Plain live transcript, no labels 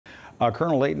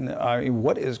Colonel Leighton,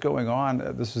 what is going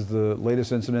on? This is the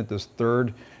latest incident, this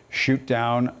third shoot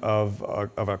down of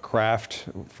a craft.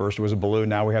 First it was a balloon,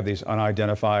 now we have these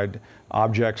unidentified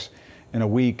objects in a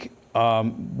week.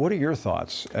 What are your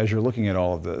thoughts as you're looking at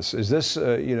all of this? Is this,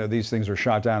 these things are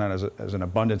shot down as an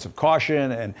abundance of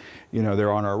caution, and,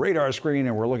 they're on our radar screen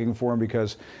and we're looking for them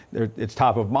because it's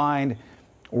top of mind?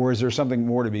 Or is there something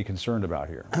more to be concerned about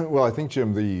here? Well, I think,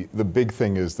 Jim, the big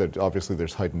thing is that obviously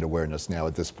there's heightened awareness now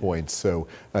at this point. So,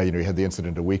 you had the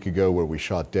incident a week ago where we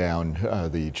shot down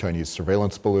the Chinese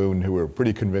surveillance balloon, who were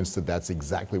pretty convinced that that's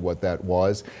exactly what that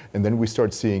was. And then we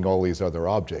start seeing all these other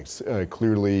objects.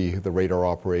 Clearly, the radar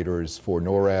operators for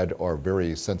NORAD are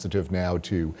very sensitive now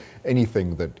to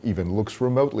anything that even looks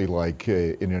remotely like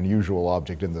an unusual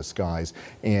object in the skies.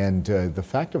 And the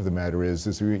fact of the matter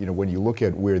is when you look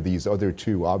at where these other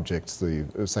two objects, the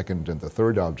second and the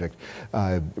third object,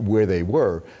 where they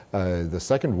were. The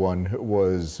second one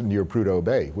was near Prudhoe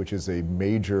Bay, which is a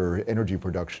major energy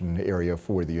production area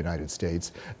for the United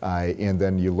States. And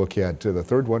then you look at the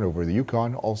third one over the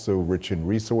Yukon, also rich in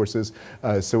resources.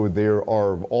 So there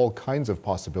are all kinds of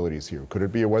possibilities here. Could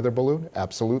it be a weather balloon?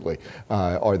 Absolutely.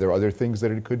 Are there other things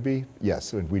that it could be?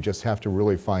 Yes. And we just have to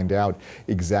really find out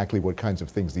exactly what kinds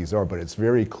of things these are. But it's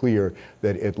very clear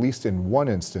that at least in one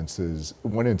instance,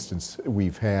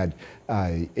 we've had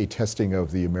a testing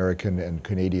of the American and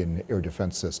Canadian air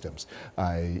defense systems.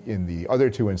 In the other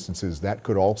two instances, that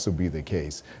could also be the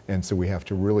case. And so we have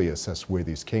to really assess where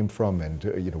these came from and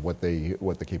what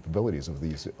the capabilities of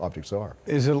these objects are.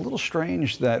 Is it a little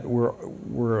strange that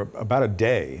we're about a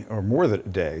day or more than a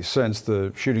day since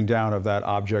the shooting down of that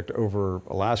object over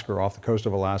Alaska, or off the coast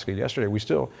of Alaska yesterday? We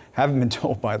still haven't been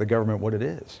told by the government what it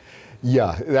is.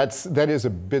 Yeah, that is a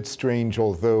bit strange,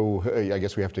 although I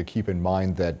guess we have to keep in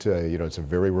mind that it's a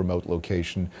very remote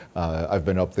location. I've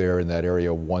been up there in that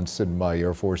area once in my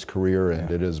Air Force career,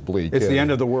 and it is bleak. It's the end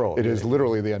of the world. It is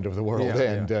literally the end of the world,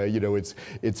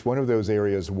 it's one of those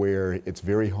areas where it's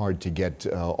very hard to get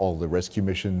all the rescue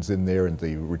missions in there and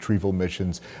the retrieval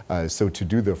missions. So to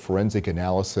do the forensic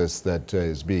analysis that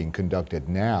is being conducted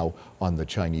now on the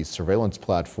Chinese surveillance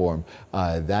platform,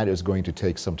 that is going to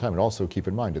take some time. And also keep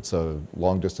in mind, it's a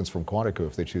long distance from Quantico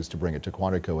if they choose to bring it to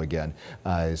Quantico again.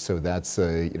 So that's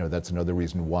that's another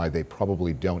reason why they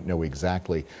probably don't know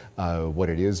exactly what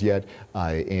it is yet.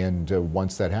 And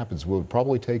once that happens, we'll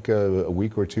probably take a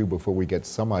week or two before we get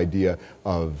some idea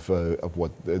of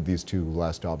what these two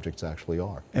last objects actually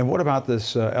are. And what about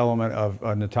this element of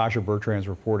Natasha Bertrand's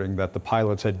reporting that the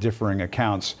pilots had differing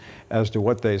accounts as to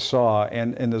what they saw?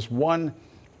 And in this one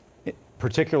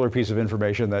particular piece of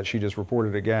information that she just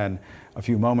reported again a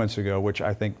few moments ago, which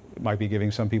I think might be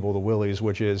giving some people the willies,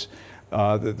 which is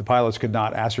the pilots could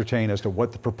not ascertain as to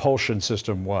what the propulsion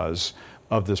system was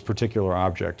of this particular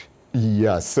object.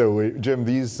 Yeah, so Jim,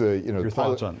 these, your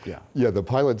thoughts on, the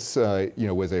pilots,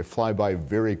 as they fly by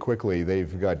very quickly,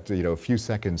 they've got, a few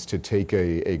seconds to take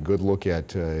a good look at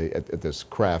this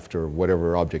craft or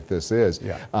whatever object this is.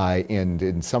 Yeah. And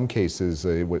in some cases,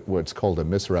 what's called a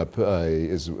misrep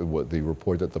is what the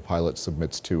report that the pilot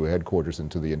submits to headquarters and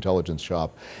to the intelligence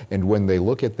shop. And when they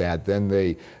look at that, then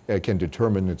they can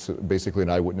determine it's basically an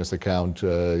eyewitness account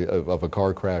of a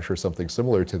car crash or something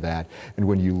similar to that. And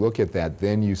when you look at that,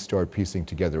 then you start piecing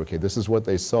together, okay, this is what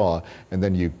they saw, and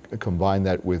then you combine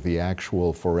that with the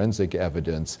actual forensic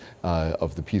evidence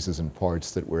of the pieces and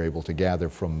parts that we're able to gather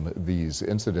from these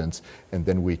incidents, and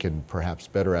then we can perhaps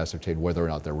better ascertain whether or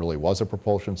not there really was a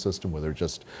propulsion system, whether it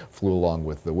just flew along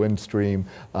with the wind stream,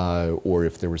 or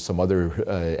if there was some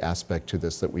other aspect to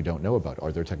this that we don't know about.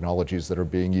 Are there technologies that are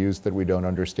being used that we don't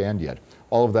understand yet?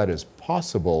 All of that is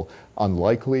possible,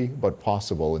 unlikely, but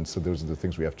possible, and so those are the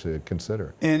things we have to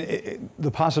consider. And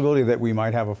the possibility that we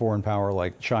might have a foreign power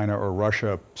like China or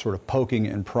Russia sort of poking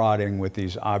and prodding with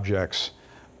these objects,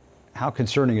 how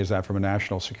concerning is that from a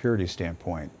national security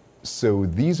standpoint? So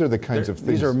these are the kinds of things.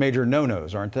 These are major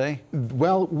no-nos, aren't they?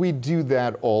 Well, we do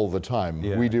that all the time.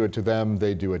 Yeah. We do it to them,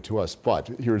 they do it to us. But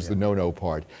here's the no-no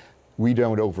part. We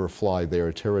don't overfly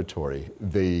their territory.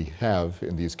 They have,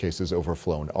 in these cases,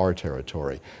 overflown our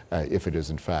territory. If it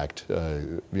is, in fact,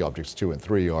 the objects 2 and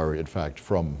 3 are, in fact,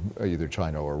 from either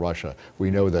China or Russia. We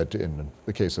know that in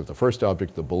the case of the first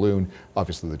object, the balloon,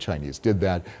 obviously the Chinese did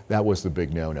that. That was the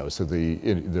big no-no. So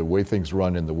the way things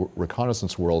run in the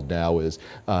reconnaissance world now is,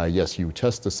 yes, you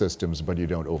test the systems, but you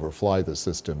don't overfly the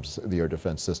systems, the air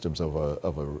defense systems of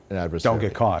an adversary. Don't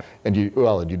get caught. And you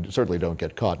certainly don't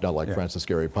get caught, not like Francis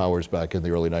Gary Powers whistleblowers back in the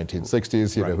early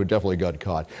 1960s, you know, Right. who definitely got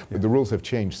caught. But the rules have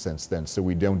changed since then, so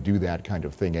we don't do that kind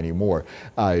of thing anymore.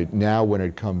 Now, when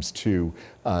it comes to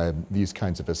these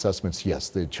kinds of assessments, yes,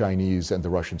 the Chinese and the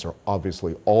Russians are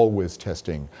obviously always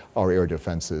testing our air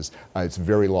defenses. It's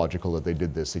very logical that they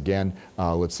did this again.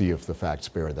 Let's see if the facts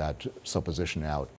bear that supposition out.